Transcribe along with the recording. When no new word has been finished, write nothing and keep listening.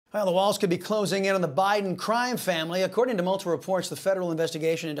Well, the walls could be closing in on the Biden crime family. According to multiple reports, the federal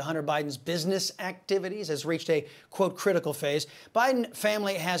investigation into Hunter Biden's business activities has reached a, quote, critical phase. Biden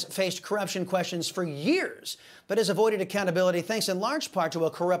family has faced corruption questions for years, but has avoided accountability thanks in large part to a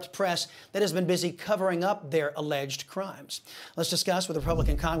corrupt press that has been busy covering up their alleged crimes. Let's discuss with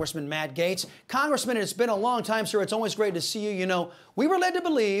Republican Congressman Matt Gaetz. Congressman, it's been a long time, sir. It's always great to see you. You know, we were led to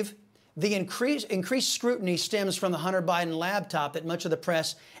believe the increased scrutiny stems from the Hunter Biden laptop that much of the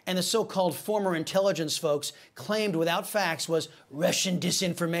press and the so-called former intelligence folks claimed without facts was Russian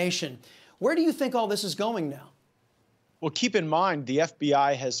disinformation. Where do you think all this is going now? Well, keep in mind, the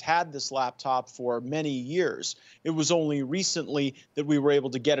FBI has had this laptop for many years. It was only recently that we were able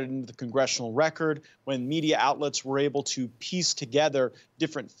to get it into the congressional record, when media outlets were able to piece together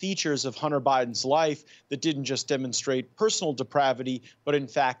different features of Hunter Biden's life that didn't just demonstrate personal depravity, but in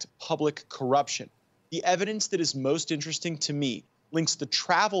fact, public corruption. The evidence that is most interesting to me links the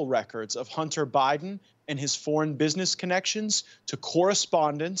travel records of Hunter Biden and his foreign business connections to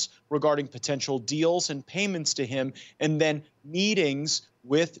correspondence regarding potential deals and payments to him, and then meetings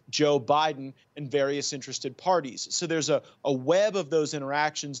with Joe Biden and various interested parties. So there's a web of those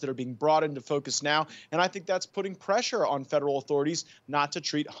interactions that are being brought into focus now, and I think that's putting pressure on federal authorities not to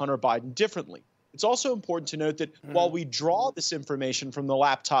treat Hunter Biden differently. It's also important to note that while we draw this information from the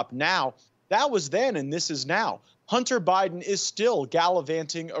laptop now, that was then and this is now. Hunter Biden is still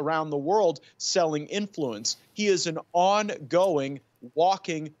gallivanting around the world selling influence. He is an ongoing,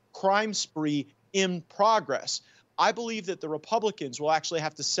 walking crime spree in progress. I believe that the Republicans will actually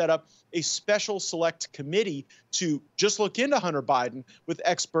have to set up a special select committee to just look into Hunter Biden with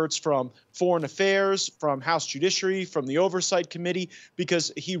experts from Foreign Affairs, from House Judiciary, from the Oversight Committee,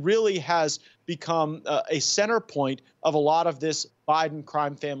 because he really has become a center point of a lot of this Biden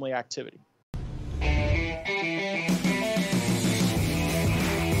crime family activity.